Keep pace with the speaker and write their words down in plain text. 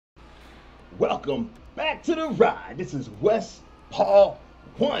Welcome back to the ride. This is West Paul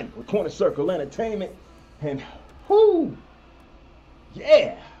 1 with Corner Circle Entertainment. And whoo,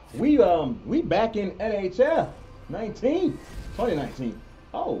 yeah, we back in NHL 2019.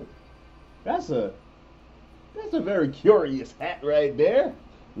 Oh, that's a very curious hat right there.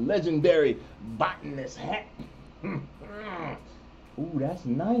 Legendary botanist hat. Ooh, that's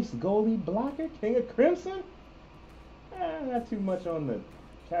nice. Goalie blocker, King of Crimson. Not too much on the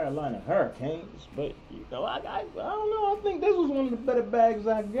Carolina Hurricanes, but you know, I don't know. I think this was one of the better bags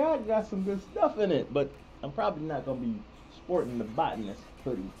I got. Got some good stuff in it, but I'm probably not gonna be sporting the botanist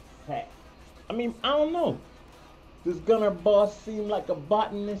hoodie hat. I mean, I don't know. Does Gunner Boss seem like a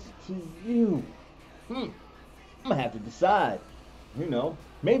botanist to you? I'm gonna have to decide. You know,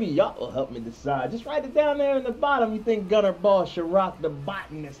 maybe y'all will help me decide. Just write it down there in the bottom. You think Gunner Boss should rock the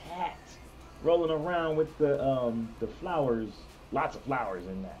botanist hat, rolling around with the flowers? Lots of flowers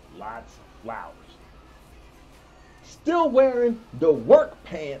in that. Lots of flowers. Still wearing the work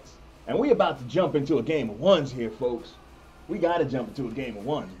pants. And we about to jump into a game of ones here, folks. We got to jump into a game of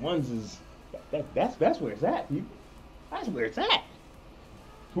ones. Ones is, that's where it's at, people. That's where it's at.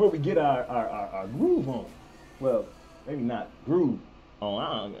 It's where we get our groove on. Well, maybe not groove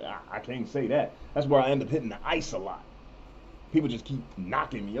on. I can't say that. That's where I end up hitting the ice a lot. People just keep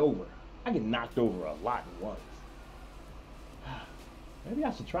knocking me over. I get knocked over a lot in ones. Maybe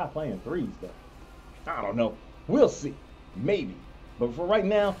I should try playing threes, though. I don't know. We'll see. Maybe. But for right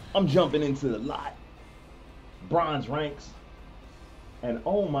now, I'm jumping into the lot. Bronze ranks. And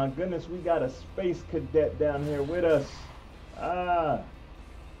oh my goodness, we got a space cadet down here with us.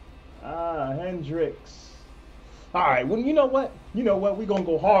 Hendrix. All right, well, you know what? We're going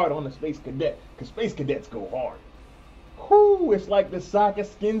to go hard on the space cadet, because space cadets go hard. Whoo, it's like the soccer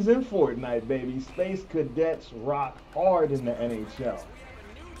skins in Fortnite, baby. Space cadets rock hard in the NHL.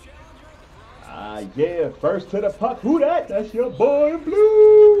 Yeah, first to the puck. Who that? That's your boy in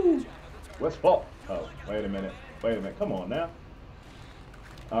blue. West Paul. Oh, wait a minute. Come on now.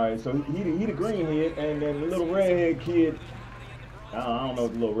 All right, so he the green head, and then the little redhead kid. I don't know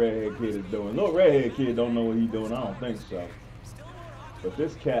what the little redhead kid is doing. Little redhead kid don't know what he's doing. I don't think so. But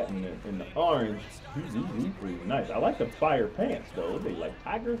this cat in the orange, he's pretty nice. I like the fire pants though. They like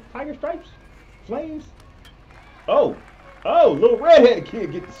tiger stripes, flames. Oh, little redheaded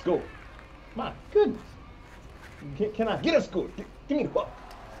kid get the score. My goodness. Can I get a score? Give me the puck.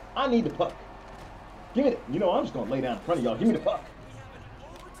 I need the puck. Give me it. You know, I'm just gonna lay down in front of y'all. Give me the puck.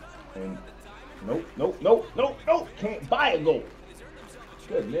 And nope. Can't buy a goal.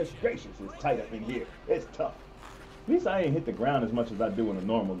 Goodness gracious, it's tight up in here. It's tough. At least I ain't hit the ground as much as I do in a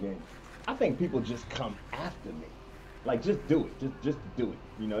normal game. I think people just come after me. Like, just do it. Just do it.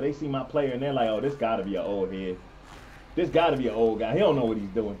 You know, they see my player and they're like, oh, this gotta be an old head. This gotta be an old guy. He don't know what he's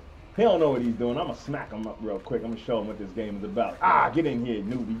doing. I'm gonna smack him up real quick. I'm gonna show him what this game is about. Get in here,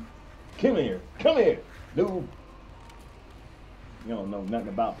 newbie. Come here, noob. You don't know nothing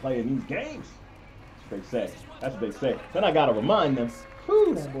about playing these games. That's what they say. Then I gotta remind them,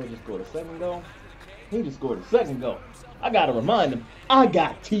 whew, that boy just scored a second goal. He just scored a second goal. I gotta remind him, I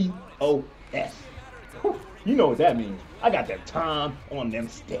got TOS. You know what that means. I got that time on them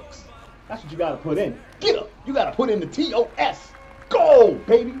sticks. That's what you gotta put in. Get up. You gotta put in the TOS. Goal,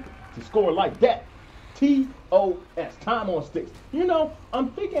 baby. To score like that. TOS. Time on sticks. You know,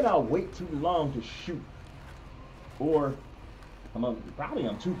 I'm thinking I'll wait too long to shoot. Or I'm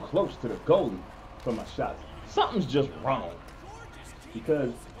too close to the goalie for my shots. Something's just wrong.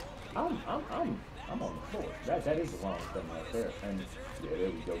 Because I'm on the floor. That is the wrong thing right there. And yeah, there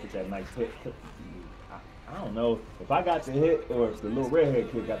we go. Get that nice hit. I don't know if I got the hit or if the little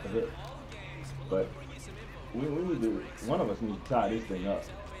redhead kid got the hit. But we need to. One of us needs to tie this thing up.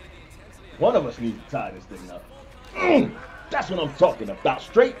 That's what I'm talking about.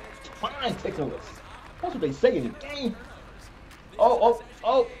 Straight twine ticklers. That's what they say in the game.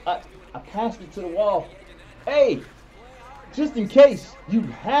 I passed it to the wall. Hey, just in case you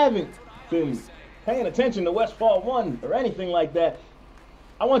haven't been paying attention to West Fall 1 or anything like that,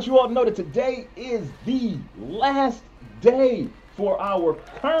 I want you all to know that today is the last day for our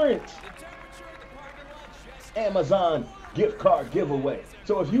current Amazon gift card giveaway.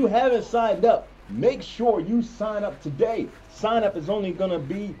 So if you haven't signed up, make sure you sign up today. Sign up is only going to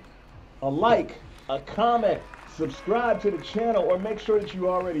be a like, a comment, subscribe to the channel, or make sure that you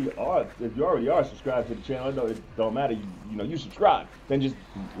already are. If you already are subscribed to the channel, it don't matter. You subscribe. Then just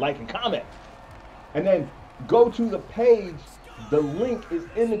like and comment. And then go to the page. The link is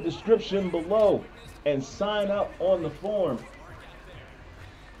in the description below, and sign up on the form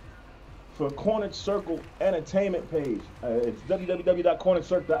for Corner Circle Entertainment page. It's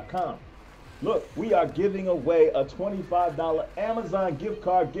www.cornercircle.com. Look, we are giving away a $25 Amazon gift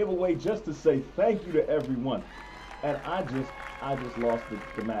card giveaway just to say thank you to everyone. And I just lost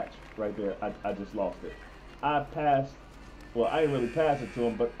the match right there. I just lost it. I passed, well, I didn't really pass it to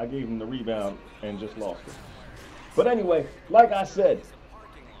him, but I gave him the rebound and just lost it. But anyway, like I said,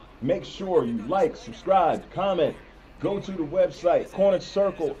 make sure you like, subscribe, comment, go to the website, Corner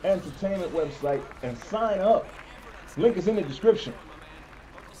Circle Entertainment website, and sign up. Link is in the description.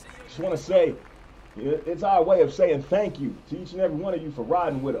 Just want to say, it's our way of saying thank you to each and every one of you for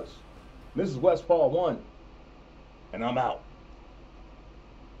riding with us. This is Westfall 1, and I'm out.